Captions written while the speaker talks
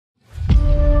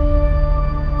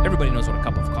everybody knows what a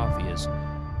cup of coffee is,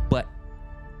 but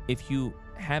if you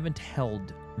haven't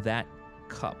held that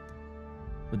cup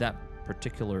with that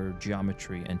particular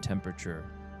geometry and temperature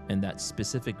and that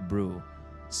specific brew,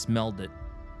 smelled it,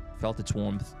 felt its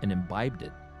warmth, and imbibed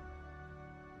it,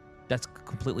 that's a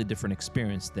completely different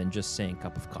experience than just saying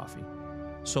cup of coffee.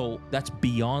 So that's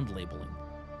beyond labeling.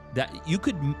 That you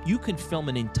could film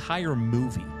an entire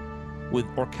movie with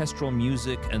orchestral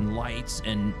music and lights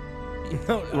and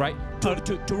right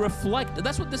to reflect.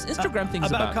 That's what this Instagram thing's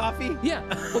about. About coffee? Yeah.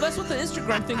 Well, that's what the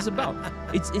Instagram thing's about.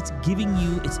 It's giving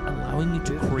you, it's allowing you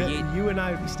to create. You and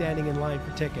I would be standing in line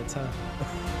for tickets, huh?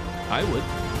 I would.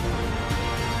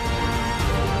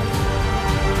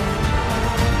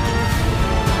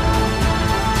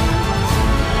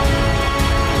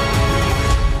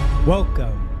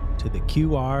 Welcome to the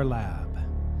QR Lab.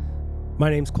 My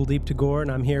name's Kuldeep Tagore,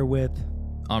 and I'm here with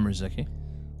Amr Zeki.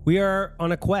 We are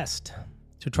on a quest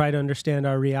to try to understand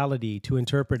our reality, to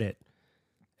interpret it,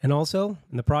 and also,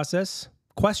 in the process,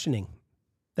 questioning.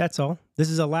 That's all.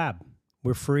 This is a lab.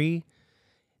 We're free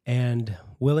and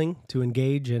willing to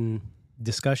engage in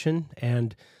discussion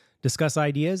and discuss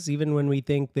ideas, even when we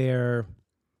think they're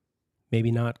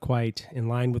maybe not quite in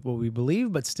line with what we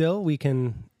believe, but still we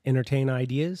can entertain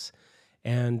ideas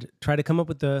and try to come up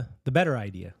with the better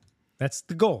idea. That's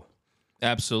the goal.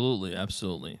 Absolutely,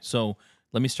 absolutely. So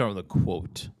let me start with a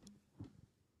quote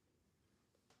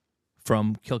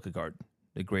from Kierkegaard,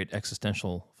 the great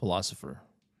existential philosopher.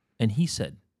 And he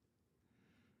said,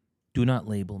 "Do not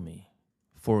label me,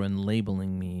 for in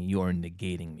labeling me, you are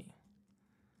negating me."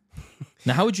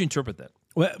 Now, how would you interpret that?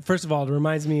 Well, first of all, it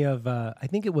reminds me of, I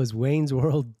think it was Wayne's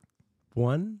World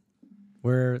 1,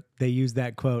 where they used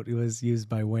that quote. It was used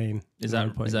by Wayne. Is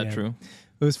that true?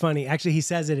 It was funny. Actually, he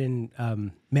says it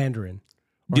in Mandarin.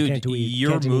 Dude,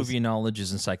 your movie knowledge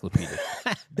is encyclopedic.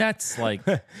 That's like...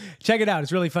 Check it out.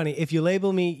 It's really funny. If you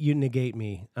label me, you negate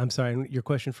me. I'm sorry. Your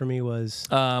question for me was...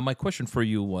 my question for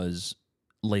you was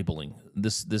labeling.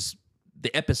 The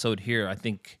episode here, I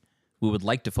think we would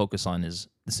like to focus on is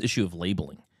this issue of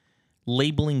labeling.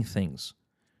 Labeling things.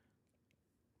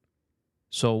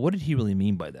 So what did he really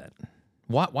mean by that?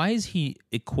 Why is he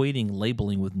equating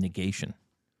labeling with negation?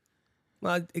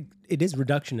 Well, it is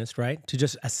reductionist, right? To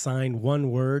just assign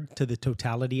one word to the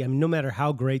totality. I mean, no matter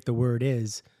how great the word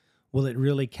is, will it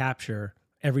really capture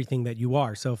everything that you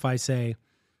are? So if I say,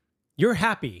 you're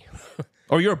happy.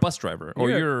 Or you're a bus driver.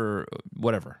 Or you're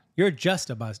whatever. You're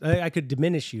just a bus. I could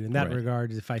diminish you in that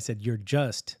regard if I said you're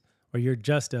just, or you're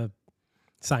just a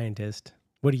scientist.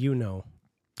 What do you know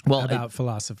about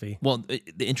philosophy? Well,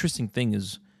 the interesting thing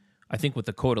is, I think what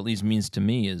the quote at least means to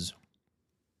me is,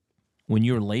 when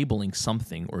you're labeling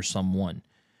something or someone,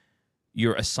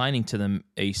 you're assigning to them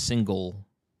a single,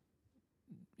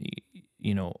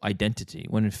 identity,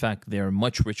 when in fact they're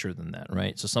much richer than that,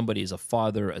 right? So somebody is a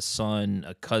father, a son,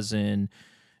 a cousin,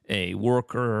 a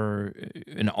worker,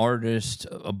 an artist,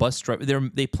 a bus driver.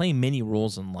 They play many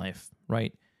roles in life,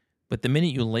 right? But the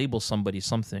minute you label somebody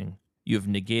something, you've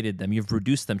negated them. You've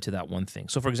reduced them to that one thing.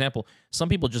 So, for example, some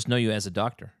people just know you as a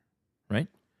doctor, right?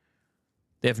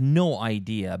 They have no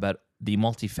idea about the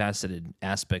multifaceted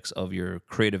aspects of your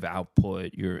creative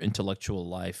output, your intellectual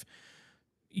life,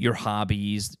 your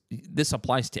hobbies. This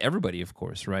applies to everybody, of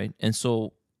course, right? And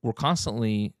so we're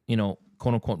constantly,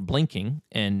 quote unquote, blinking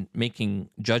and making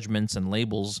judgments and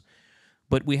labels,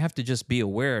 but we have to just be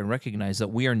aware and recognize that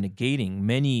we are negating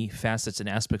many facets and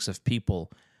aspects of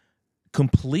people,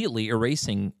 completely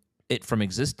erasing it from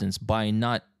existence by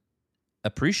not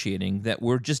appreciating that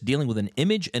we're just dealing with an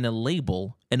image and a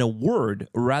label and a word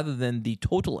rather than the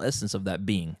total essence of that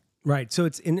being. Right. So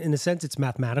it's in a sense, it's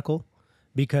mathematical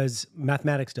because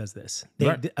mathematics does this.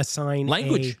 They assign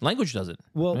Language does it.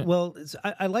 Well,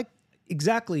 I like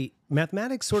exactly.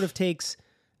 Mathematics sort of takes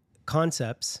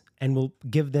concepts and will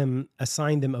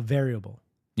assign them a variable.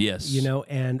 Yes.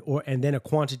 And then a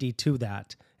quantity to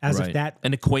that as if that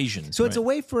an equation. So it's a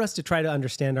way for us to try to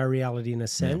understand our reality in a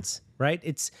sense, right?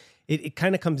 It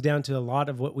kind of comes down to a lot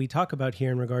of what we talk about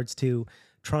here in regards to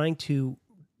trying to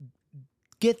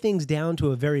get things down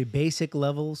to a very basic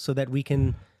level so that we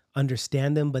can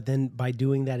understand them. But then by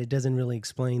doing that, it doesn't really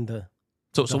explain the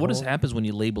So what happens when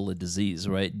you label a disease,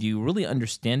 right? Do you really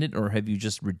understand it, or have you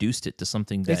just reduced it to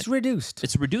something that... It's reduced.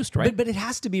 It's reduced, right? But it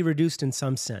has to be reduced in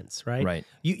some sense, right? Right.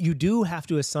 You do have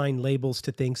to assign labels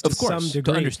to things to some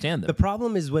degree. To understand them. The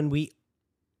problem is when we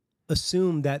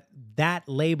assume that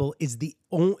label is the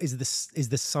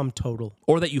sum total,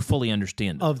 or that you fully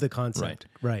understand of the concept.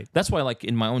 Right. That's why, like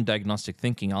in my own diagnostic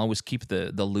thinking, I always keep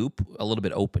the loop a little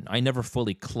bit open. I never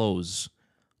fully close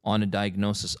on a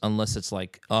diagnosis unless it's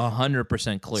like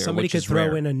 100% clear. Somebody which could is throw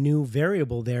rare, in a new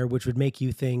variable there, which would make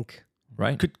you think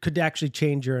right? could actually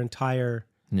change your entire.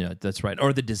 Yeah, that's right.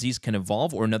 Or the disease can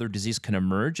evolve, or another disease can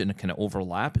emerge, and it can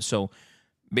overlap. So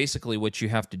basically, what you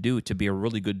have to do to be a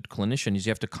really good clinician is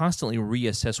you have to constantly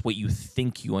reassess what you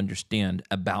think you understand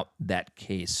about that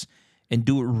case, and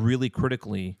do it really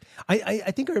critically.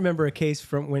 I think I remember a case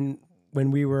from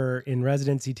when we were in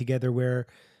residency together where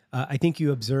I think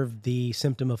you observed the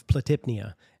symptom of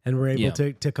platypnea and were able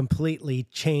to completely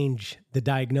change the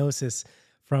diagnosis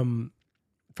from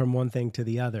one thing to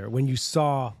the other when you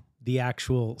saw the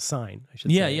actual sign, I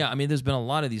should say. Yeah. I mean, there's been a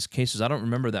lot of these cases. I don't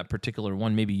remember that particular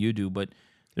one. Maybe you do, but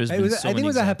there's been so I think many it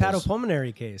was a examples.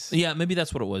 hepatopulmonary case. Yeah, maybe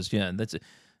that's what it was. Yeah, that's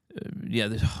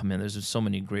there's just so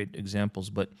many great examples.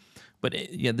 But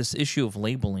yeah, this issue of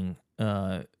labeling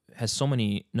has so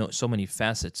many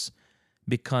facets.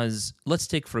 Because let's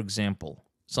take, for example,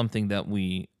 something that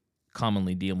we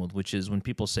commonly deal with, which is when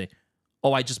people say,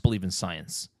 "Oh, I just believe in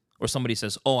science," or somebody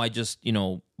says, "Oh, I just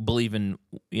believe in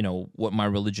what my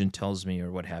religion tells me,"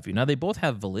 or what have you. Now they both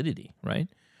have validity, right?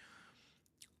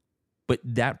 But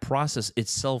that process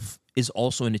itself is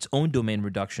also in its own domain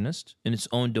reductionist, in its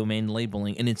own domain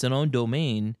labeling, in its own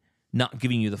domain not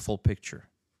giving you the full picture.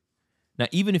 Now,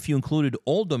 even if you included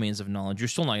all domains of knowledge, you're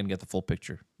still not going to get the full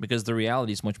picture because the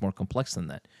reality is much more complex than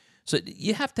that. So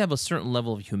you have to have a certain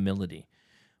level of humility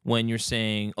when you're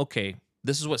saying, okay,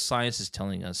 this is what science is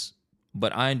telling us,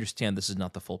 but I understand this is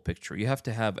not the full picture. You have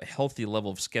to have a healthy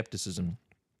level of skepticism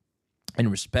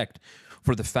and respect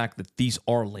for the fact that these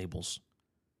are labels.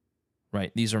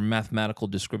 Right? These are mathematical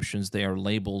descriptions. They are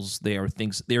labels. They are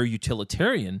things. They are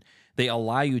utilitarian. They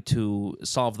allow you to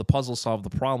solve the puzzle, solve the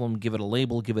problem, give it a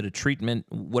label, give it a treatment,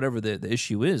 whatever the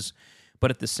issue is.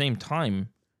 But at the same time,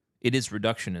 it is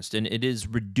reductionist, and it is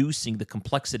reducing the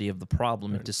complexity of the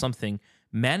problem into something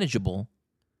manageable,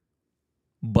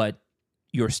 but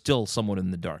you're still somewhat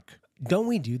in the dark. Don't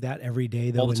we do that every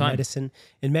day, though, All the time. medicine?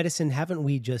 In medicine, haven't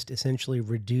we just essentially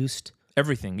reduced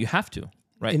Everything. You have to,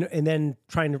 right? and then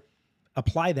trying to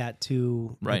apply that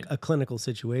to Right. a clinical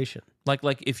situation? Like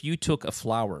if you took a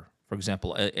flower, for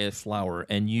example, a flower,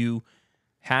 and you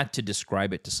had to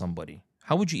describe it to somebody,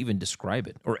 how would you even describe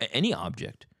it? Or any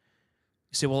object?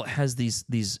 You say, well, it has these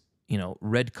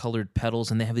red colored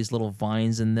petals, and they have these little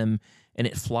vines in them, and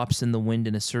it flops in the wind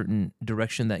in a certain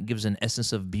direction that gives an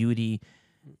essence of beauty.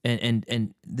 And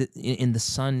in the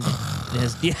sun,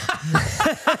 it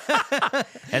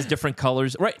has different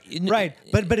colors, right? Right,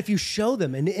 but if you show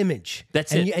them an image,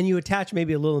 That's and it. and you attach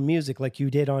maybe a little music like you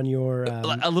did on your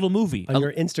a little movie, on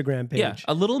your Instagram page. yeah,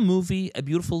 a little movie, a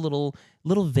beautiful little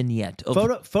vignette of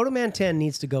Photoman 10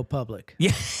 needs to go public.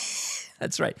 Yeah,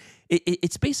 that's right.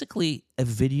 It's basically a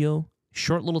video,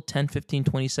 short little 10, 15,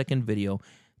 20-second video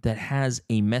that has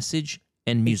a message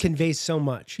and It music. conveys so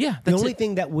much. Yeah, the that's only it.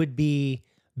 thing that would be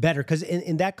better, because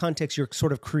in that context, you're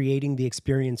sort of creating the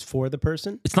experience for the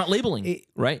person. It's not labeling,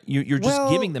 right? You're just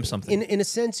giving them something. In a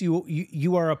sense,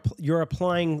 you're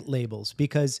applying labels,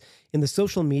 because in the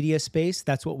social media space,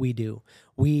 that's what we do.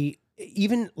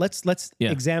 Let's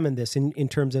examine this in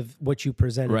terms of what you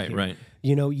presented. Right, here. right.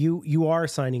 You are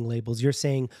assigning labels. You're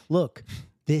saying, look,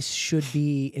 this should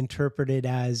be interpreted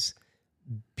as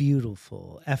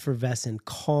beautiful, effervescent,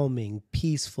 calming,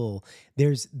 peaceful.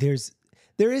 There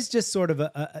is just sort of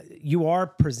you are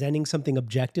presenting something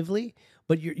objectively,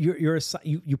 but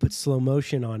you put slow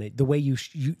motion on it. The way you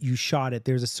shot it,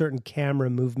 there's a certain camera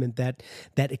movement that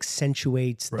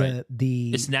accentuates Right.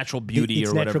 the Its natural beauty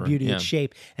its or natural whatever. beauty Yeah. and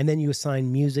shape, and then you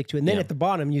assign music to it. And then Yeah. at the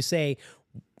bottom you say,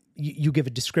 you give a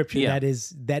description Yeah.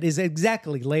 that is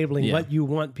exactly labeling Yeah. what you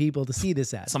want people to see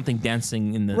this as. Something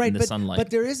dancing in the Right, sunlight. but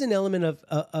there is an element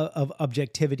of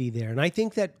objectivity there, and I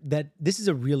think that this is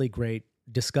a really great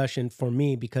discussion for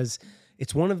me, because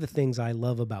it's one of the things I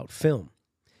love about film.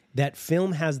 That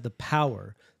film has the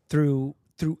power through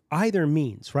either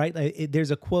means, right? There's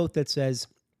a quote that says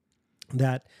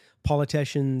that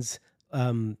politicians,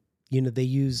 they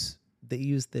use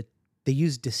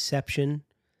deception.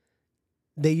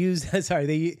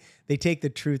 They take the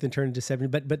truth and turn it deception,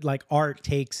 but like art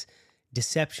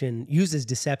uses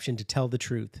deception to tell the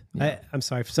truth. Yeah. I'm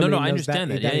sorry. If no, somebody I knows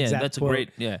understand that. Yeah, exact that's quote. a great,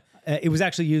 yeah. It was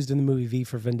actually used in the movie V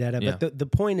for Vendetta. Yeah. But the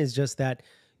point is just that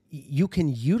you can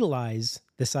utilize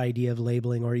this idea of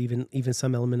labeling, or even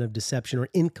some element of deception or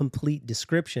incomplete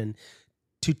description,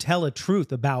 to tell a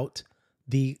truth about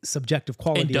the subjective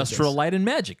quality Industrial of light and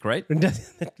magic, right?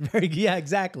 yeah,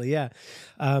 exactly. Yeah.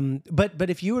 But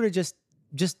if you were to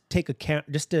just take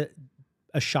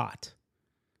a shot,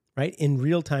 right, in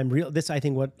real time, this, I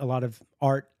think, what a lot of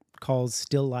art calls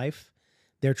still life,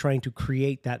 They're trying to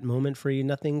create that moment for you.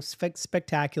 Nothing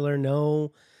spectacular.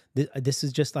 No, this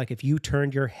is just like if you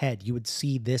turned your head, you would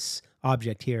see this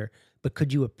object here. But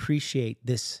could you appreciate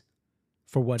this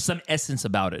for what? Some essence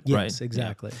about it, Yes, right?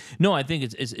 exactly. Yeah. No, I think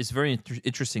it's very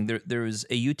interesting. There is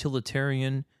a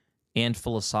utilitarian and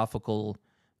philosophical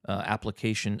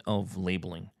application of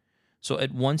labeling. So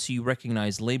at once you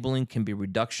recognize labeling can be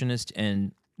reductionist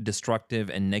and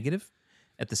destructive and negative.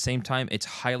 At the same time, it's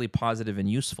highly positive and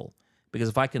useful. Because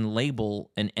if I can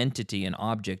label an entity, an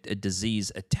object, a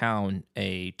disease, a town,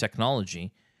 a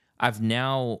technology, I've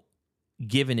now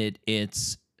given it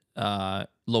its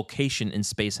location in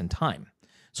space and time.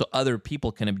 So other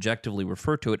people can objectively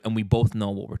refer to it, and we both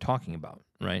know what we're talking about,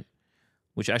 right?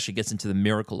 Which actually gets into the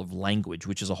miracle of language,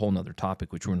 which is a whole nother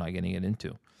topic, which we're not getting it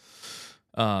into.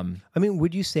 I mean,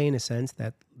 would you say in a sense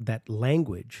that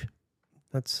language,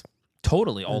 that's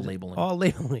totally all labeling. all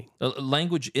labeling?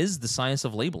 Language is the science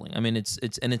of labeling. I mean, it's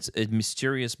a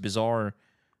mysterious, bizarre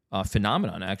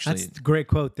phenomenon. Actually, That's a great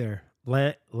quote there.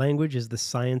 Language is the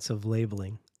science of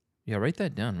labeling. Yeah, write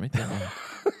that down. Write that down.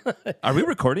 Are we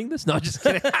recording this? No, just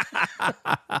kidding.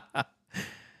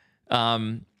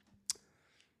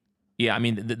 Yeah, I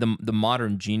mean, the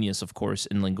modern genius, of course,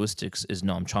 in linguistics is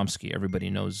Noam Chomsky. Everybody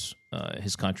knows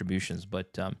his contributions,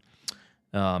 but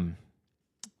yeah,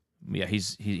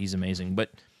 he's amazing.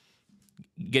 But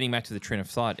getting back to the train of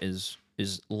thought is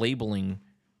labeling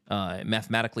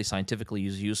mathematically, scientifically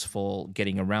is useful.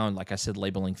 Getting around, like I said,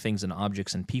 labeling things and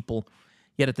objects and people.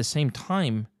 Yet at the same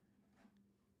time,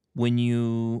 when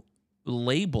you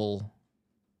label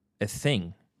a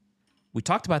thing, we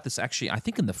talked about this actually, I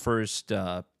think in the first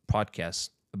podcast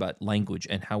about language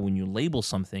and how when you label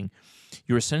something,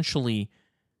 you're essentially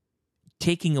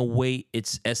taking away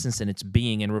its essence and its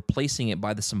being and replacing it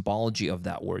by the symbology of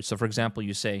that word. So for example,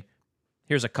 you say,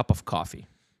 here's a cup of coffee.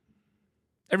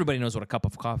 Everybody knows what a cup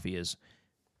of coffee is.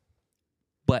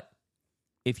 But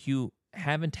if you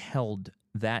haven't held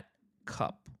that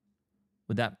cup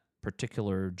with that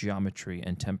particular geometry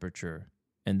and temperature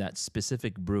and that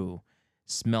specific brew,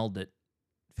 smelled it,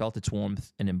 felt its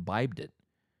warmth, and imbibed it,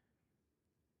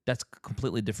 that's a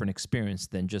completely different experience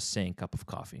than just saying cup of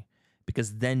coffee.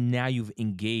 Because then now you've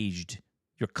engaged,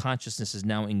 your consciousness is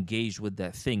now engaged with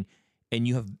that thing, and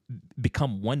you have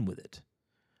become one with it.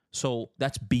 So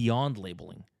that's beyond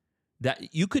labeling.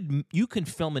 That you can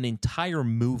film an entire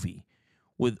movie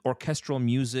with orchestral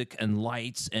music and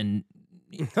lights and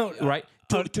right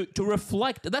to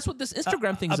reflect. That's what this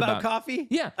Instagram thing's about. Coffee?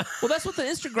 Yeah. Well, that's what the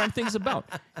Instagram thing's about.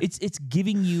 It's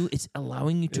giving you, it's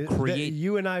allowing you to create.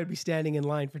 You and I would be standing in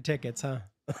line for tickets, huh?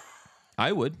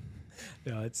 I would.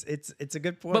 No, it's a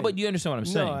good point. But you understand what I'm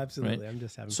saying? No, absolutely. Right? I'm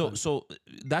just having fun. So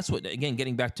that's what, again,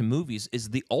 getting back to movies is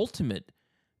the ultimate.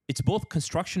 It's both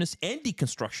constructionist and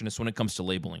deconstructionist when it comes to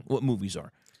labeling what movies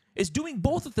are. It's doing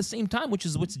both at the same time, which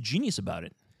is what's genius about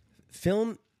it.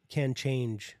 Film can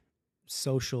change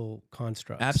social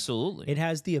constructs. Absolutely. It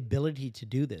has the ability to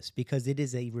do this because it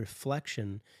is a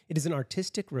reflection. It is an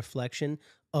artistic reflection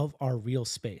of our real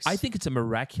space. I think it's a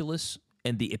miraculous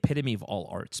and the epitome of all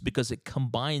arts because it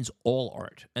combines all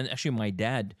art. And actually, my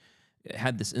dad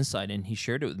had this insight, and he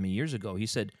shared it with me years ago. He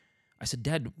said, I said,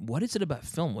 Dad, what is it about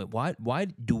film? Why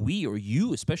do we, or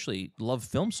you especially, love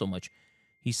film so much?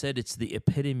 He said it's the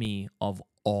epitome of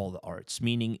all the arts,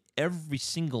 meaning every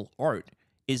single art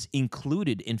is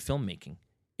included in filmmaking.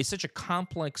 It's such a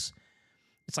complex,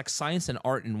 it's like science and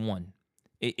art in one.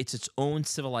 It's its own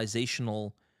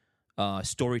civilizational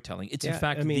storytelling. It's in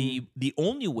fact the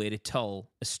only way to tell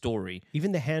a story.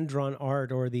 Even the hand-drawn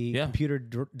art or the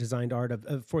computer-designed art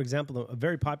of, for example, a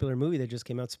very popular movie that just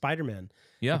came out, Spider-Man,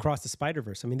 Across the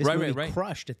Spider-Verse. I mean, this movie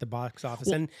crushed at the box office,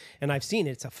 and I've seen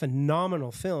it. It's a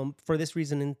phenomenal film for this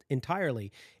reason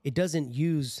entirely. It doesn't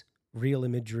use real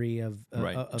imagery of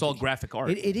it's all graphic art.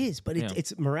 It is, but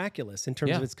it's miraculous in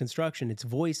terms of its construction, its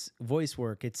voice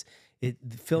work, the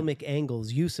filmic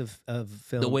angles, use of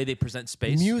film, the way they present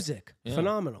space, music,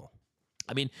 phenomenal.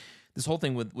 I mean, this whole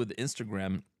thing with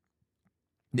Instagram,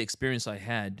 the experience I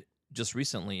had just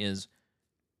recently is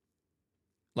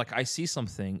like I see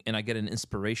something and I get an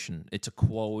inspiration. It's a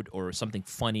quote or something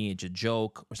funny, it's a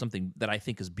joke or something that I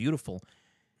think is beautiful.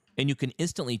 And you can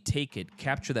instantly take it,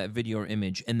 capture that video or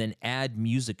image, and then add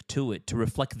music to it to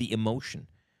reflect the emotion.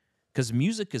 Because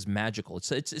music is magical.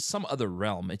 It's some other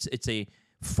realm. It's a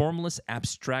formless,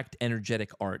 abstract,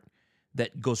 energetic art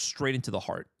that goes straight into the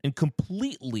heart and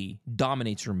completely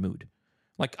dominates your mood.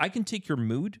 Like I can take your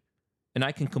mood and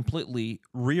I can completely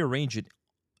rearrange it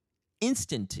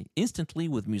instantly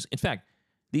with music. In fact,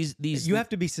 these you have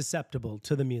to be susceptible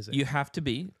to the music. You have to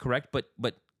be correct,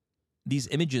 but these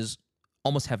images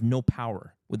almost have no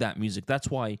power with that music. That's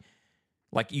why,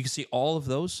 like, you can see all of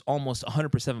those, almost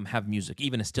 100% of them have music,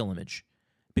 even a still image,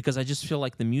 because I just feel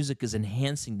like the music is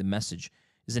enhancing the message,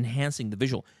 is enhancing the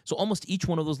visual. So almost each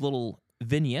one of those little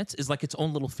vignettes is like its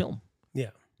own little film. Yeah.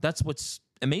 That's what's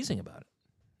amazing about it,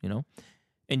 you know?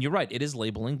 And you're right, it is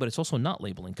labeling, but it's also not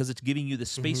labeling because it's giving you the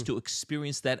space to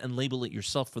experience that and label it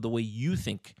yourself for the way you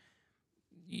think,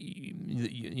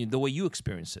 the way you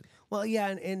experience it. Well, yeah,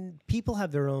 and people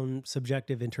have their own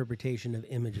subjective interpretation of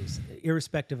images,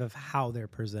 irrespective of how they're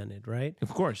presented, right?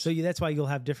 Of course. So that's why you'll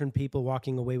have different people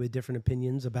walking away with different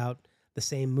opinions about the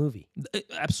same movie.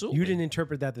 Absolutely. You didn't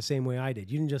interpret that the same way I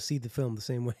did. You didn't just see the film the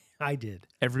same way I did.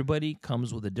 Everybody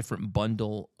comes with a different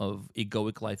bundle of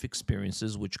egoic life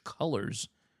experiences, which colors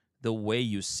the way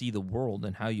you see the world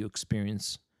and how you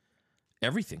experience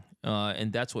everything.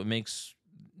 And that's what makes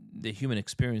the human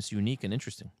experience unique and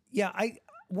interesting. Yeah, I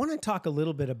want to talk a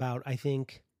little bit about, I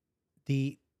think,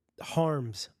 the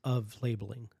harms of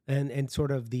labeling and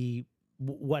sort of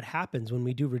what happens when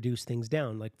we do reduce things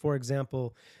down. Like, for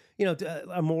example,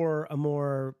 a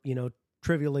more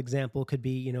trivial example could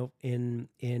be,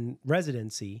 in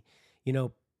residency,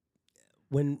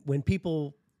 when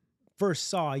people first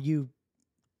saw you,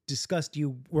 discussed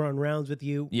you, were on rounds with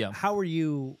you. Yeah. How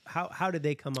did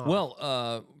they come off?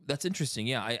 Well, that's interesting.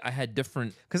 Yeah, I had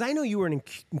different... Because I know you were an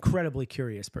incredibly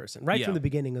curious person. Right from the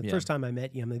beginning, the Yeah. first time I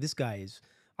met you, I'm like, this guy is...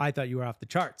 I thought you were off the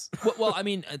charts. well, I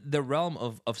mean, the realm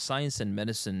of science and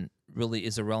medicine really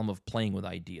is a realm of playing with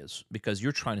ideas because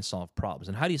you're trying to solve problems.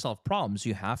 And how do you solve problems?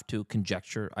 You have to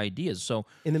conjecture ideas. So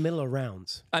in the middle of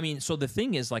rounds. I mean, so the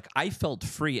thing is, like, I felt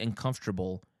free and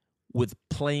comfortable with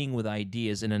playing with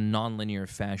ideas in a nonlinear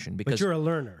fashion because But you're a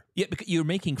learner. Yeah, because you're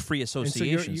making free And so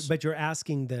associations. but you're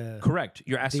asking the... Correct.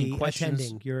 You're asking the questions.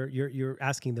 attending. You're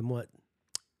asking them what?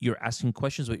 You're asking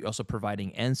questions, but you're also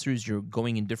providing answers. You're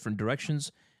going in different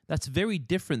directions. That's very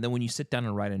different than when you sit down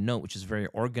and write a note, which is very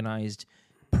organized,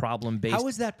 problem-based, How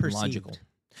is that perceived? logical.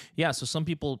 Yeah, so some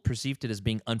people perceived it as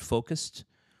being unfocused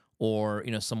or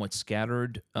somewhat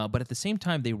scattered, but at the same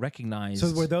time they recognized.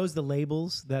 So were those the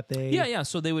labels that they... Yeah.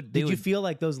 So they would. Did you feel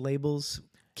like those labels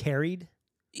carried?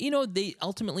 They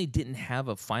ultimately didn't have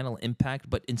a final impact,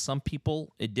 but in some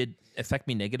people it did affect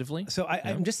me negatively. So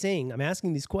I'm just saying, I'm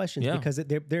asking these questions because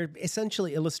they're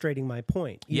essentially illustrating my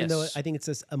point. Even though I think it's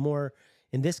just a more,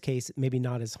 in this case, maybe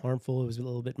not as harmful. It was a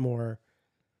little bit more,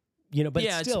 but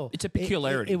Yeah, still, it's a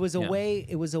peculiarity. It was a Yeah. way.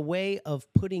 It was a way of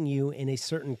putting you in a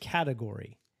certain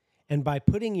category, and by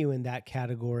putting you in that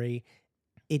category,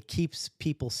 it keeps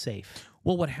people safe.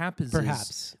 Well, what happens Perhaps.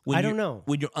 is... I don't know.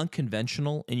 When you're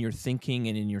unconventional in your thinking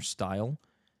and in your style,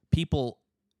 people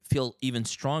feel even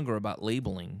stronger about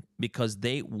labeling because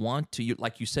they want to,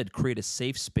 like you said, create a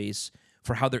safe space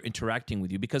for how they're interacting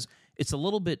with you, because it's a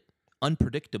little bit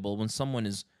unpredictable when someone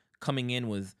is coming in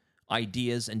with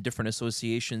ideas and different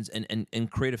associations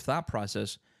and creative thought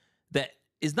process that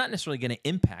is not necessarily going to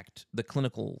impact the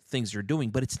clinical things you're doing,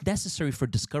 but it's necessary for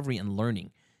discovery and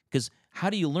learning. Because how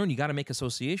do you learn? You got to make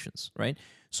associations, right?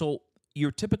 So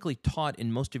you're typically taught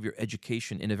in most of your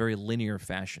education in a very linear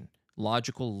fashion,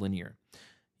 logical, linear.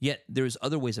 Yet there's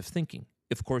other ways of thinking.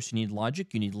 Of course, you need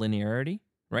logic, you need linearity,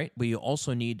 right? But you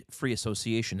also need free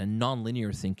association and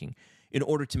nonlinear thinking in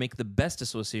order to make the best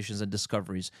associations and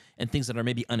discoveries and things that are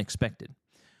maybe unexpected.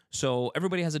 So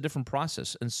everybody has a different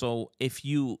process. And so if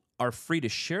you are free to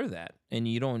share that and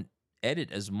you don't edit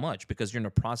as much because you're in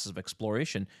a process of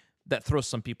exploration, that throws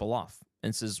some people off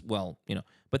and says, well,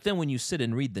 but then when you sit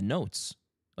and read the notes,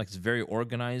 like, it's very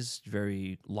organized,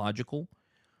 very logical.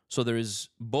 So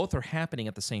both are happening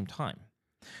at the same time.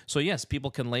 So yes,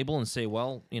 people can label and say,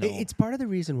 well, It's part of the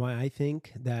reason why I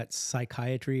think that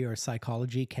psychiatry or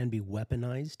psychology can be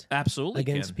weaponized absolutely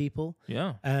against can. people.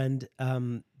 Yeah. And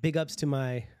big ups to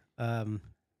my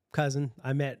cousin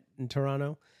I met in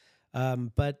Toronto.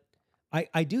 But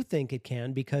I do think it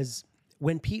can, because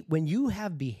when you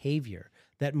have behavior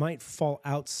that might fall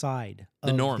outside of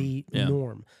The norm. the Yeah.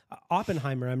 norm.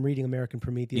 Oppenheimer, I'm reading American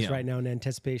Prometheus Yeah. right now in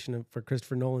anticipation for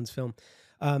Christopher Nolan's film.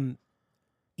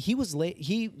 He was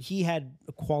he had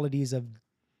qualities of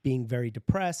being very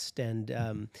depressed and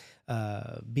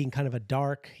being kind of a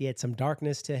dark. He had some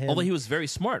darkness to him. Although he was very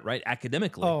smart, right?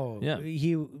 Academically. Oh, yeah.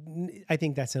 I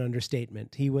think that's an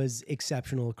understatement. He was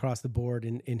exceptional across the board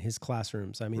in his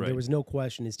classrooms. I mean, Right. there was no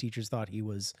question his teachers thought he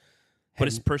was. But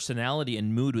his personality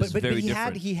and mood was But very he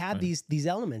different. had Right. these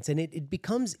elements, and it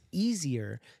becomes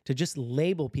easier to just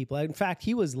label people. In fact,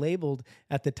 he was labeled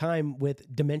at the time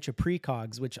with dementia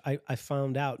precogs, which I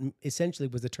found out essentially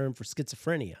was the term for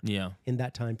schizophrenia Yeah. in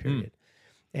that time period.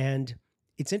 And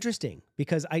it's interesting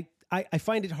because I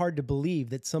find it hard to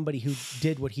believe that somebody who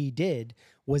did what he did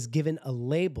was given a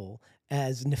label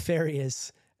as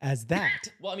nefarious as that.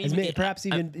 Well, I mean, as perhaps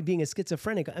even being a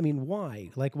schizophrenic. I mean, why?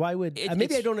 Like, why would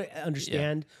maybe I don't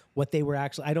understand what they were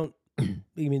actually. I don't. I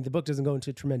mean, the book doesn't go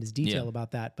into tremendous detail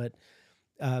about that, but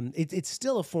it's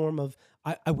still a form of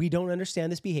we don't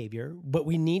understand this behavior, but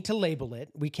we need to label it.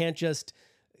 We can't just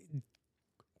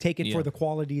take it for the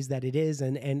qualities that it is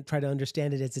and try to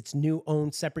understand it as its new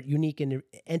own separate unique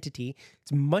entity.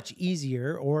 It's much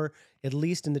easier, or at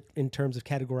least in terms of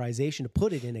categorization, to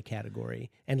put it in a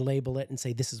category and label it and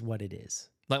say this is what it is.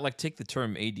 Like take the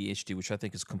term ADHD, which I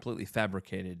think is completely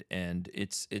fabricated, and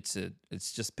it's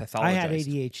just pathologized. I had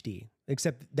ADHD,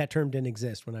 except that term didn't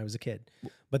exist when I was a kid.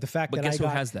 But the fact that who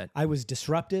has that? I was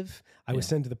disruptive. I was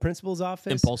sent to the principal's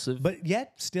office. Impulsive. But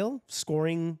yet still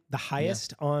scoring the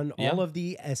highest on all of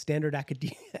the standard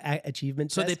academic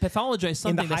achievement So tests. they pathologize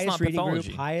something in the that's highest not reading pathology.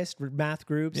 group, highest math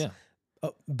groups. Yeah.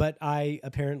 But I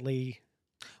apparently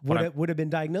would have been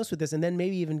diagnosed with this, and then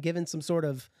maybe even given some sort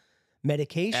of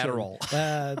medication,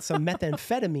 Adderall. some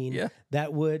methamphetamine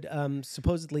that would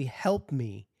supposedly help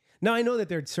me. Now, I know that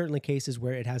there are certainly cases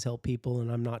where it has helped people,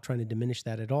 and I'm not trying to diminish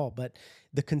that at all, but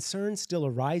the concern still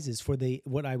arises for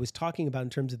what I was talking about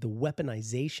in terms of the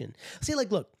weaponization. See,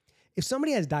 like, look, if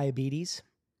somebody has diabetes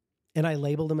and I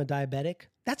label them a diabetic,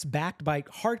 that's backed by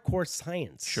hardcore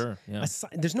science. Sure, yeah.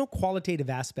 There's no qualitative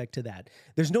aspect to that.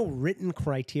 There's no written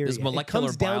criteria. There's molecular It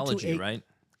comes down biology, to right?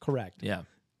 Correct. Yeah.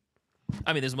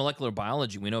 I mean, there's molecular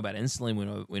biology. We know about insulin.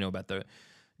 We know about the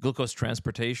glucose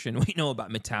transportation. We know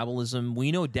about metabolism.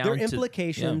 We know down to... There are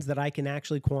implications that I can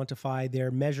actually quantify. There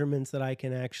are measurements that I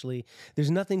can actually...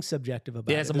 There's nothing subjective about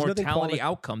it. It has a mortality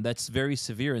outcome that's very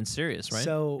severe and serious, right?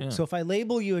 So if I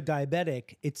label you a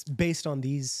diabetic, it's based on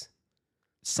these...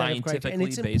 scientifically and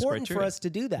it's based important criteria. for us to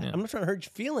do that. I'm not trying to hurt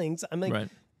your feelings. I'm like, Right.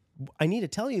 I need to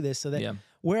tell you this so that...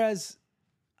 Whereas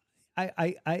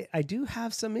I do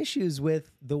have some issues with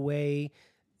the way...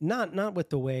 Not with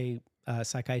the way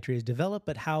psychiatry is developed,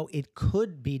 but how it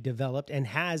could be developed and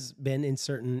has been in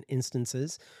certain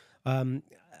instances.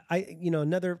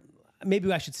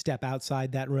 Maybe I should step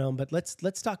outside that realm, but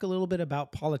let's talk a little bit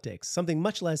about politics, something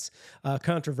much less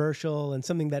controversial and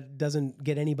something that doesn't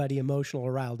get anybody emotional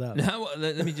or riled up. Now,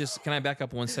 can I back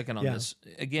up 1 second on this?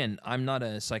 Again, I'm not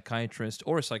a psychiatrist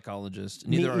or a psychologist.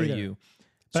 Neither are you.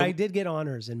 But I did get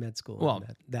honors in med school. Well,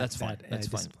 that's fine. That's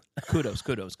fine. Kudos.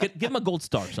 Give him a gold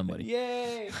star, somebody.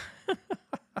 Yay!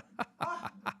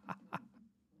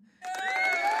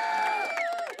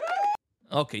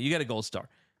 Okay, you got a gold star.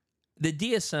 The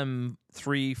DSM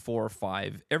 3, 4,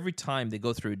 5, every time they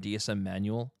go through a DSM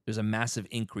manual, there's a massive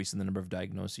increase in the number of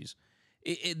diagnoses.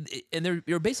 And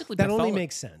they're basically... That only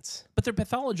makes sense. But they're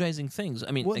pathologizing things.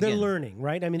 I mean, well, they're learning,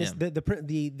 right? I mean, it's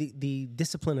the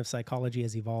discipline of psychology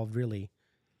has evolved really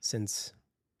since,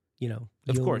 Jung,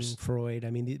 Freud.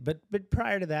 I mean, but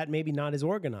prior to that, maybe not as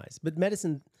organized. But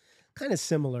medicine, kind of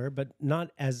similar, but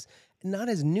not as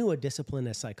new a discipline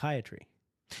as psychiatry.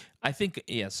 I think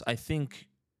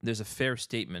there's a fair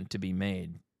statement to be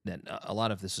made that a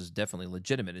lot of this is definitely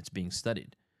legitimate. It's being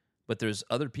studied. But there's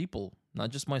other people, not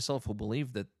just myself, who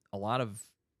believe that a lot of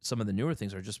some of the newer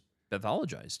things are just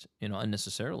pathologized,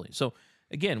 unnecessarily. So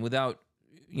again, without,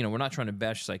 we're not trying to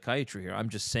bash psychiatry here. I'm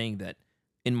just saying that,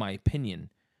 in my opinion,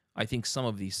 I think some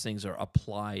of these things are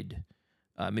applied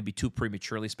maybe too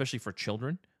prematurely, especially for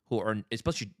children who are,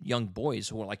 especially young boys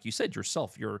who are, like you said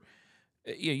yourself, you're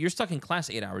stuck in class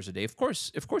 8 hours a day. Of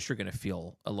course, you're going to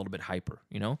feel a little bit hyper,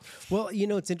 Well,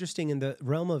 it's interesting in the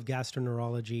realm of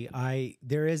gastroenterology.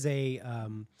 There is a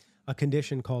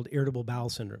condition called irritable bowel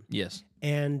syndrome. Yes,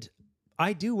 and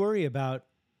I do worry about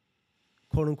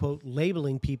quote unquote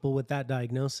labeling people with that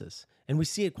diagnosis, and we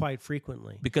see it quite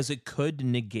frequently because it could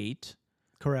negate.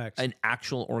 Correct. An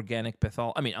actual organic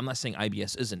pathology. I mean, I'm not saying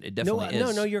IBS isn't. It definitely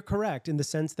is. No, you're correct in the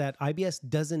sense that IBS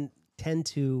doesn't tend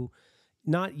to.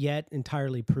 Not yet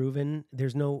entirely proven.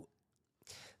 There's no.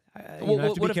 Have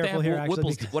to be careful here.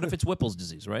 Actually, what if it's Whipple's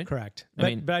disease, right? Correct.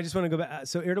 But I just want to go back.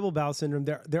 So irritable bowel syndrome.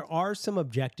 There are some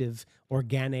objective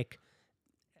organic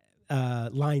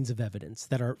lines of evidence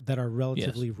that are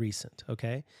relatively recent.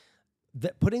 Okay,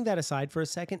 putting that aside for a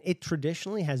second, it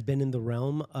traditionally has been in the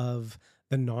realm of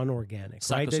the non-organic,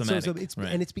 right?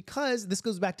 And it's because this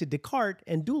goes back to Descartes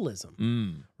and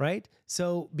dualism, right?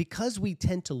 So because we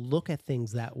tend to look at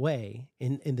things that way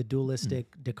in the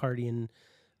dualistic Descartesian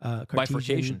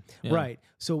bifurcation, right?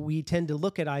 So we tend to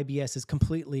look at IBS as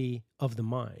completely of the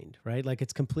mind, right? Like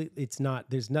it's not.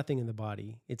 There's nothing in the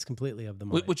body. It's completely of the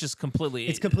mind, which is completely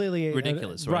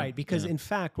ridiculous, right? Because in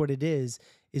fact, what it is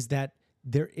that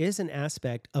there is an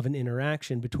aspect of an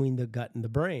interaction between the gut and the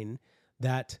brain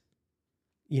that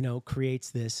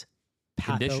creates this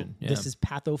Condition, yeah. This is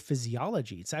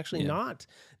pathophysiology. It's actually not.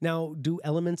 Now, do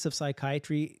elements of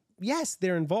psychiatry? Yes,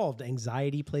 they're involved.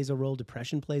 Anxiety plays a role.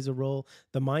 Depression plays a role.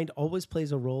 The mind always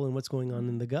plays a role in what's going on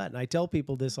in the gut. And I tell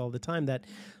people this all the time that,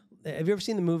 have you ever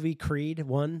seen the movie Creed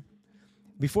 1?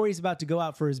 Before he's about to go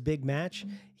out for his big match,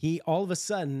 he all of a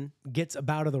sudden gets a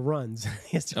bout of the runs.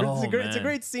 It's a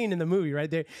great scene in the movie, right?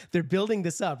 They're building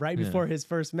this up right before his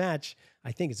first match.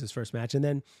 I think it's his first match. And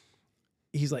then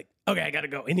he's like, okay, I got to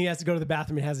go. And he has to go to the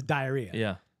bathroom and has diarrhea.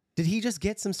 Yeah. Did he just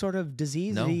get some sort of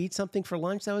disease? No. Did he eat something for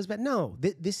lunch that was bad? No.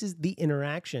 This is the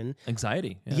interaction.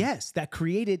 Anxiety. Yeah. Yes, that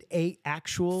created a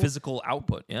actual physical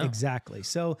output. Yeah. Exactly.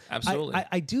 So absolutely.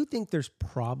 I do think there's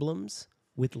problems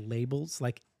with labels,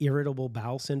 like irritable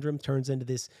bowel syndrome turns into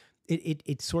this.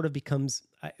 It sort of becomes,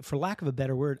 for lack of a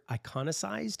better word,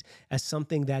 iconicized as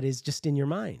something that is just in your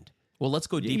mind. Well, let's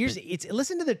go deep.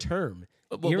 Listen to the term.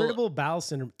 Irritable bowel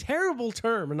syndrome. Terrible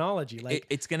terminology. Like,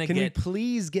 can we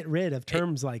please get rid of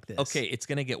terms like this? Okay, it's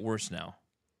going to get worse now.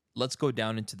 Let's go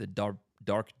down into the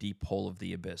dark, deep hole of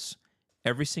the abyss.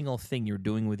 Every single thing you're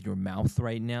doing with your mouth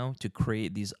right now to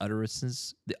create these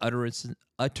utterances,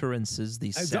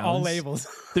 these sounds. All labels.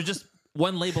 They're just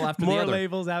one label after the other. More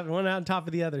labels, one on top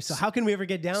of the other. So how can we ever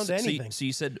get down to anything? So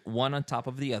you said one on top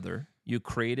of the other. You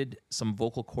created some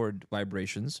vocal cord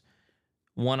vibrations.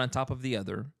 One on top of the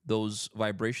other, those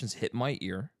vibrations hit my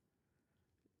ear.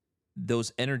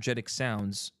 Those energetic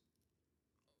sounds,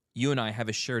 you and I have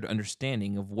a shared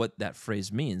understanding of what that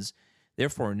phrase means.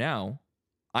 Therefore, now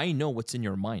I know what's in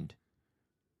your mind.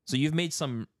 So you've made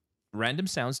some random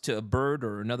sounds to a bird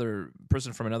or another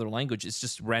person from another language. It's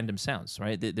just random sounds,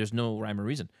 right? There's no rhyme or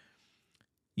reason.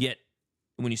 Yet,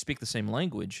 when you speak the same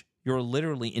language, you're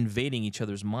literally invading each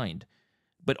other's mind.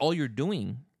 But all you're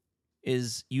doing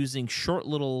is using short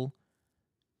little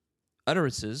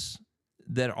utterances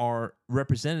that are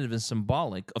representative and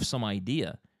symbolic of some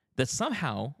idea that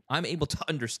somehow I'm able to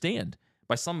understand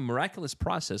by some miraculous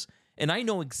process, and I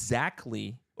know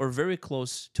exactly or very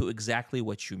close to exactly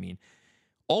what you mean.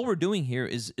 All we're doing here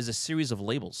is a series of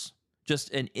labels, just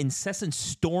an incessant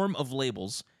storm of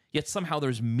labels, yet somehow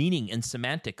there's meaning and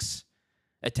semantics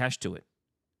attached to it.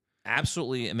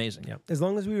 Absolutely amazing. Yeah. As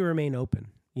long as we remain open,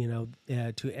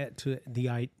 to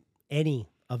any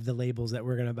of the labels that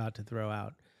we're about to throw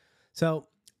out. So,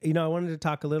 I wanted to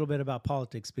talk a little bit about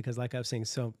politics because, like I was saying,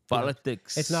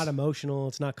 politics. It's not emotional.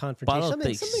 It's not confrontational.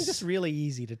 Something just really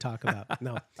easy to talk about.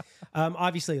 No,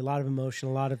 obviously a lot of emotion,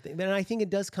 a lot of things, and I think it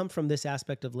does come from this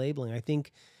aspect of labeling. I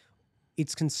think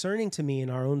it's concerning to me in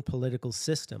our own political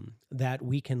system that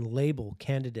we can label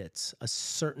candidates a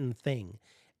certain thing,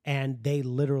 and they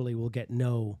literally will get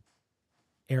no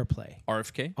airplay.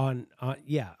 RFK?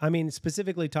 I mean,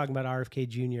 specifically talking about RFK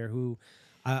Jr., who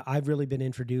I've really been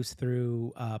introduced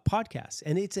through podcasts.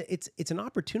 And it's an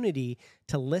opportunity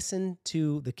to listen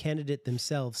to the candidate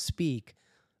themselves speak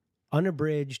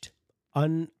unabridged,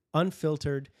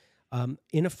 unfiltered,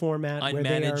 in a format where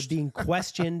they are being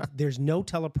questioned. There's no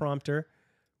teleprompter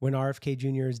when RFK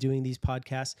Jr. is doing these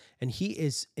podcasts. And he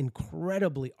is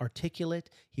incredibly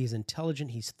articulate. He is intelligent.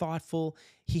 He's thoughtful.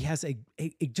 He has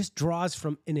it just draws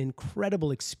from an incredible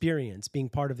experience being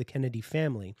part of the Kennedy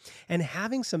family and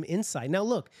having some insight. Now,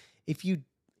 look, he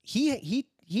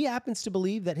happens to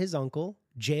believe that his uncle,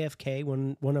 JFK,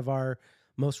 one of our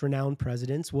most renowned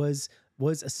presidents, was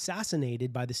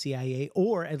assassinated by the CIA,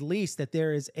 or at least that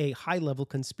there is a high-level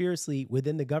conspiracy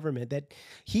within the government that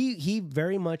he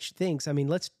very much thinks. I mean,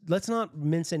 let's not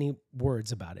mince any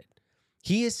words about it.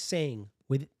 He is saying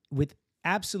with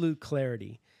absolute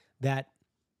clarity that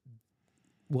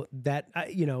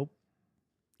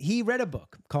he read a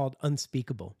book called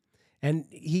Unspeakable, and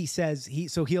he says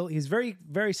he's very,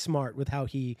 very smart with how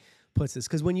he puts this,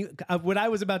 because what I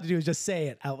was about to do is just say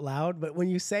it out loud, but when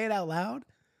you say it out loud,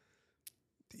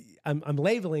 I'm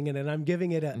labeling it and I'm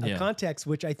giving it a context,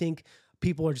 which I think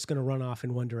people are just going to run off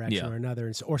in one direction or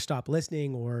another, or stop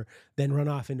listening, or then run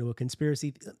off into a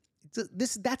conspiracy.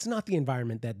 That's not the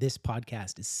environment that this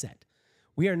podcast is set.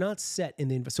 We are not set in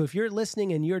the. So if you're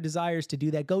listening and your desires to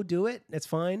do that, go do it. That's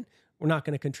fine. We're not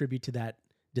going to contribute to that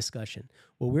discussion.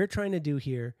 What we're trying to do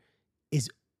here is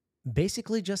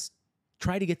basically just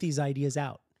try to get these ideas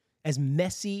out, as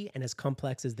messy and as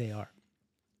complex as they are.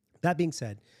 That being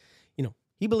said,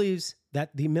 he believes that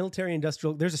the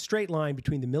there's a straight line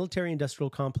between the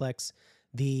military-industrial complex,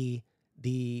 the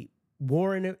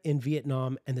war in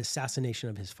Vietnam, and the assassination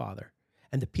of his father.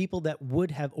 And the people that would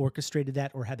have orchestrated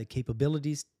that or had the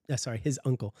capabilities, his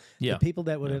uncle, the people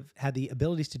that would have had the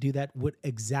abilities to do that would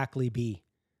exactly be,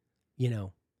 a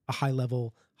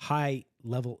high-level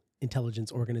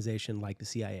intelligence organization like the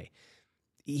CIA.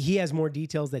 he has more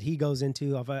details that he goes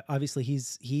into. Obviously,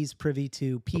 he's privy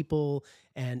to people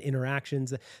and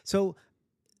interactions. So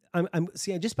I'm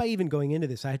see, just by even going into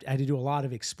this, I had to do a lot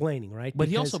of explaining, right? But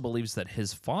he also believes that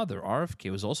his father,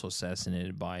 RFK, was also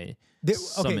assassinated by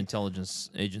some intelligence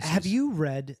agencies. Have you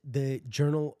read the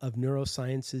Journal of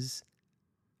Neuroscience's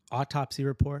autopsy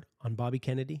report on Bobby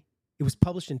Kennedy? It was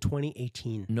published in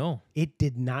 2018. No. It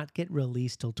did not get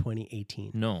released till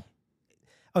 2018. No.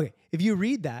 Okay, if you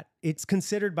read that, it's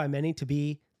considered by many to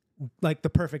be like the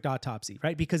perfect autopsy,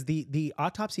 right? Because the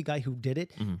autopsy guy who did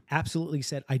it absolutely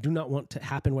said, I do not want to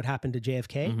happen what happened to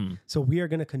JFK. So we are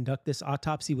going to conduct this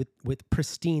autopsy with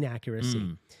pristine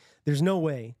accuracy. There's no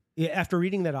way. After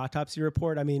reading that autopsy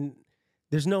report, I mean,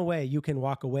 there's no way you can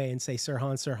walk away and say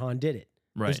Sirhan did it.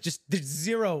 Right. There's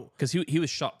zero. Because he was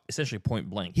shot essentially point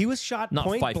blank. He was shot not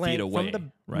point 5 blank feet away,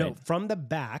 from the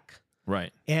back.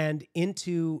 Right. And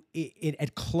into it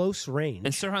at close range.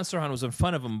 And Sirhan was in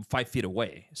front of him 5 feet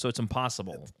away. So it's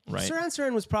impossible, right?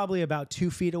 Sirhan was probably about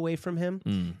 2 feet away from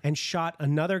him and shot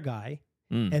another guy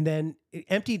and then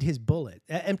emptied his bullet.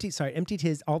 Emptied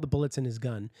all the bullets in his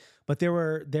gun. But there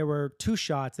were 2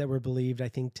 shots that were believed, I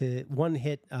think, one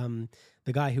hit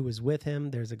the guy who was with him.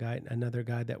 There's another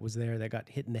guy that was there that got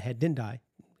hit in the head, didn't die,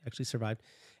 actually survived.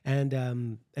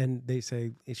 And they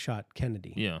say it shot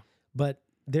Kennedy. Yeah. But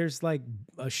there's like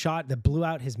a shot that blew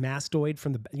out his mastoid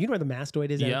from the. You know where the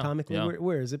mastoid is anatomically? Yeah.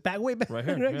 Where is it? Way back. Right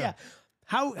here. Yeah.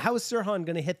 How is Sirhan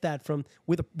going to hit that from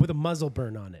with a muzzle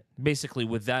burn on it? Basically,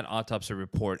 with that autopsy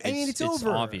report, it's over.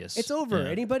 Obvious. It's over. Yeah.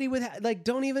 Anybody with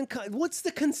don't even. What's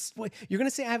the you're going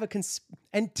to say I have a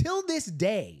until this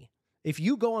day. If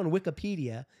you go on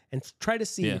Wikipedia and try to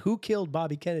see who killed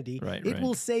Bobby Kennedy, it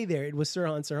will say there it was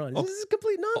Sirhan. This is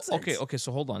complete nonsense. Okay.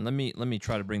 So hold on. Let me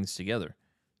try to bring this together.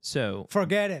 So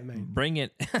forget it, man.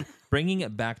 Bringing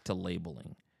it back to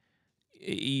labeling.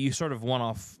 You sort of went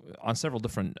off on several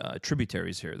different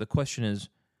tributaries here. The question is,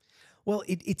 well,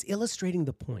 it's illustrating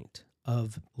the point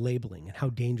of labeling and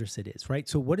how dangerous it is, right?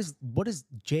 So what does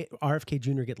RFK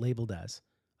Jr. get labeled as?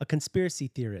 A conspiracy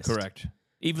theorist. Correct.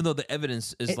 Even though the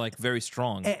evidence is like very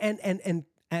strong. And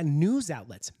news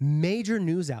outlets, major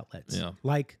news outlets,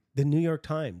 like the New York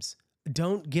Times,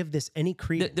 don't give this any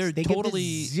credence. They totally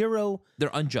give this zero. They're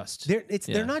unjust.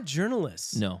 They're not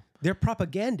journalists. No. They're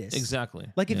propagandists. Exactly.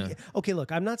 Like okay,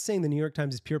 look, I'm not saying the New York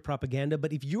Times is pure propaganda,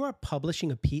 but if you are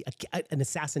publishing an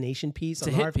assassination piece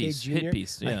on RFK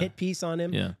Jr., a hit piece on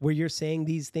him, where you're saying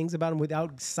these things about him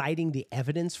without citing the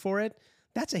evidence for it,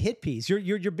 that's a hit piece.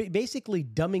 You're basically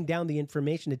dumbing down the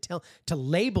information to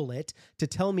label it to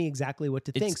tell me exactly what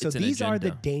to think. So these are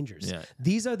the dangers. Yeah.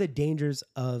 These are the dangers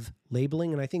of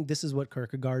labeling, and I think this is what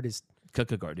Kierkegaard is.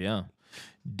 Kierkegaard, yeah.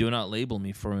 Do not label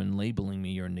me, for in labeling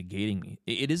me, you're negating me.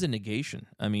 It is a negation.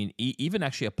 I mean, even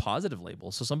actually a positive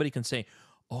label. So somebody can say,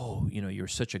 "Oh, you're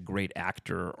such a great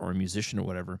actor or a musician or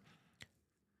whatever."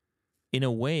 In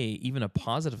a way, even a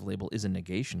positive label is a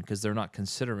negation because they're not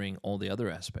considering all the other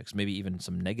aspects, maybe even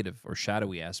some negative or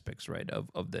shadowy aspects, right,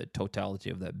 of the totality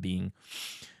of that being.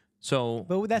 So,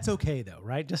 but that's okay though,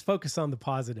 right? Just focus on the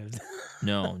positives.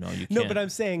 No, you can't. No, but I'm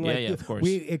saying, like, of course.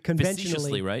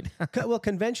 Conventionally, right? Well,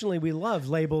 conventionally, we love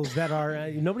labels that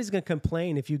are. Nobody's going to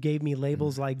complain if you gave me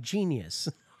labels like genius.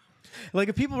 Like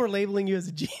if people were labeling you as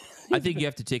a genius. I think you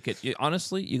have to take it.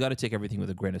 Honestly, you got to take everything with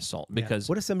a grain of salt because.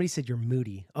 What if somebody said you're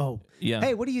moody? Oh, yeah.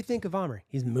 Hey, what do you think of Amr?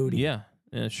 He's moody. Yeah,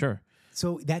 sure.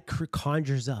 So that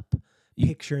conjures up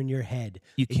picture in your head.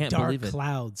 You can't dark believe it.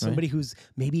 Cloud. Somebody who's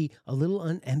maybe a little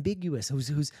ambiguous,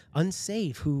 who's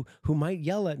unsafe, who might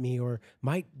yell at me or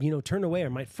might turn away or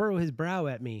might furrow his brow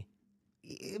at me.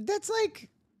 That's like.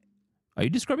 Are you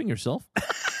describing yourself?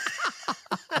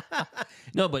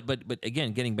 No, but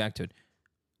again, getting back to it,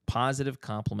 positive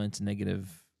compliments,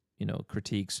 negative,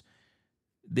 critiques,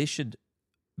 they should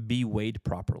be weighed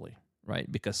properly, right?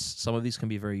 Because some of these can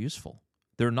be very useful.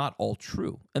 They're not all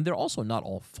true, and they're also not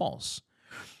all false.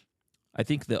 I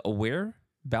think the aware,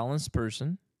 balanced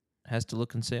person has to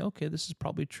look and say, okay, this is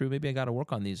probably true. Maybe I got to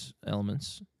work on these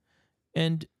elements.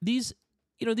 And these,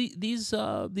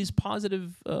 these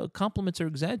positive compliments are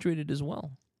exaggerated as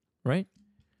well, right?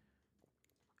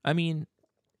 I mean,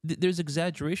 there's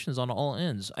exaggerations on all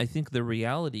ends. I think the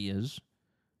reality is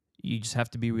you just have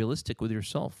to be realistic with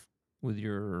yourself, with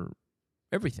your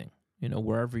everything,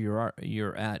 wherever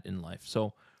you're at in life.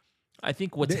 So I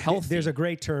think what's healthy. There's a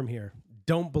great term here.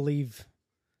 Don't believe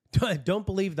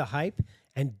the hype,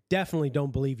 and definitely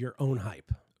don't believe your own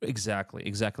hype. Exactly.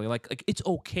 Like it's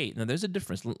okay. Now there's a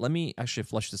difference. Let me actually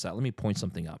flush this out. Let me point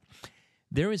something out.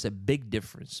 There is a big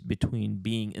difference between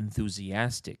being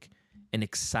enthusiastic and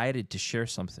excited to share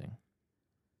something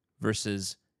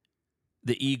versus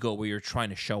the ego where you're trying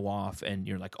to show off and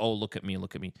you're like, oh, look at me,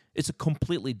 look at me. It's a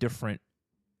completely different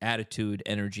attitude,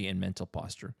 energy, and mental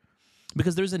posture.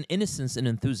 Because there's an innocence in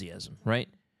enthusiasm, right?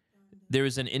 There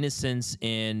is an innocence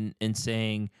in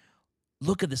saying,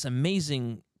 look at this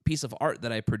amazing piece of art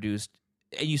that I produced.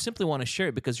 And you simply want to share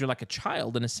it because you're like a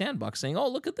child in a sandbox saying, oh,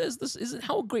 look at this. This isn't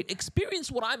how great. Experience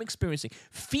what I'm experiencing.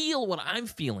 Feel what I'm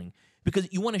feeling.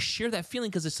 Because you want to share that feeling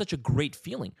because it's such a great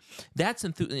feeling. That's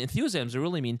enthusiasm.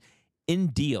 Really mean in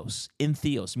theos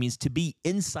means to be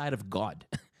inside of God,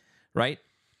 right?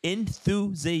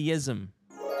 Enthusiasm.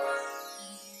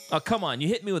 Oh, come on. You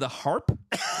hit me with a harp?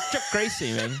 You're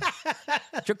crazy, man.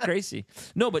 You're crazy.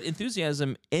 No, but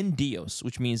enthusiasm in Dios,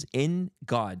 which means in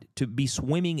God, to be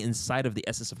swimming inside of the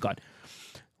essence of God.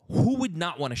 Who would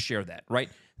not want to share that, right?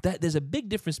 There's a big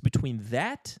difference between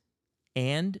that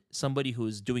and somebody who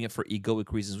is doing it for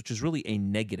egoic reasons, which is really a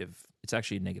negative. It's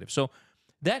actually a negative. So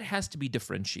that has to be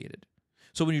differentiated.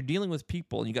 So when you're dealing with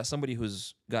people and you got somebody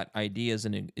who's got ideas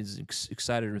and is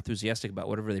excited or enthusiastic about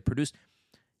whatever they produce,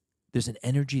 there's an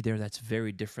energy there that's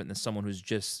very different than someone who's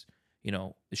just,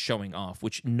 showing off,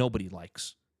 which nobody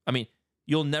likes. I mean,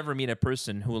 you'll never meet a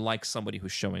person who likes somebody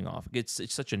who's showing off. It's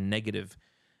such a negative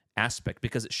aspect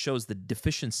because it shows the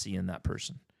deficiency in that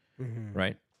person,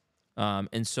 right?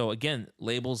 And so, again,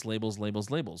 labels.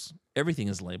 Everything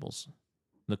is labels.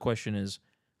 The question is,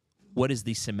 what is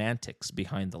the semantics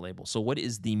behind the label? So what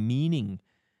is the meaning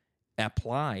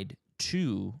applied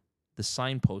to the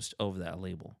signpost of that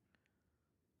label?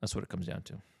 That's what it comes down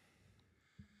to.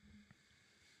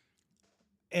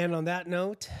 And on that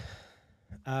note,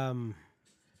 Here's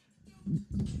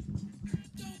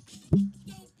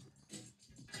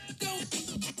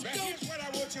what I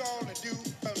want you all to do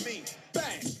for me.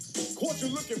 Bang! Caught you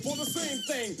looking for the same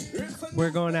thing. we're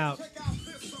going out.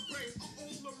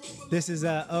 This is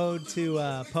an ode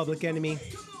to Public Enemy.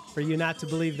 For you not to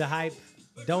believe the hype,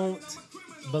 don't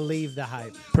believe the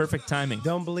hype. Perfect timing.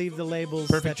 Don't believe the labels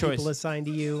Perfect that choice. people assign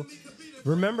to you.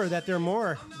 Remember that there are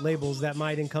more labels that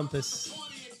might encompass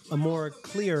a more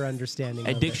clear understanding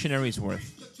A of dictionary's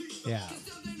worth. it. Yeah.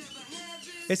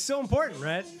 It's so important,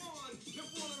 right?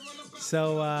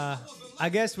 So I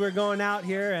guess we're going out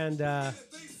here and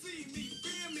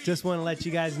just want to let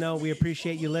you guys know we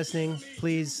appreciate you listening.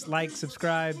 Please like,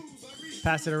 subscribe,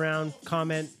 pass it around,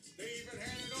 comment.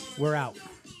 We're out.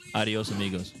 Adios,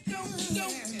 amigos. Don't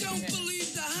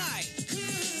believe the hype.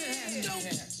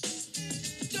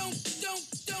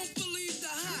 Don't believe the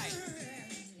hype.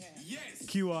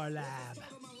 QR Lab.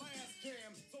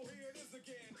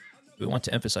 We want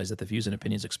to emphasize that the views and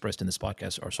opinions expressed in this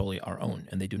podcast are solely our own,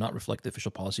 and they do not reflect the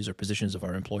official policies or positions of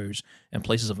our employers and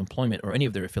places of employment or any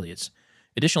of their affiliates.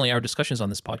 Additionally, our discussions on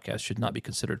this podcast should not be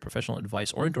considered professional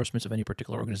advice or endorsements of any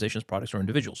particular organizations, products, or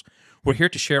individuals. We're here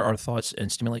to share our thoughts and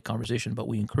stimulate conversation, but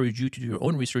we encourage you to do your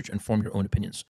own research and form your own opinions.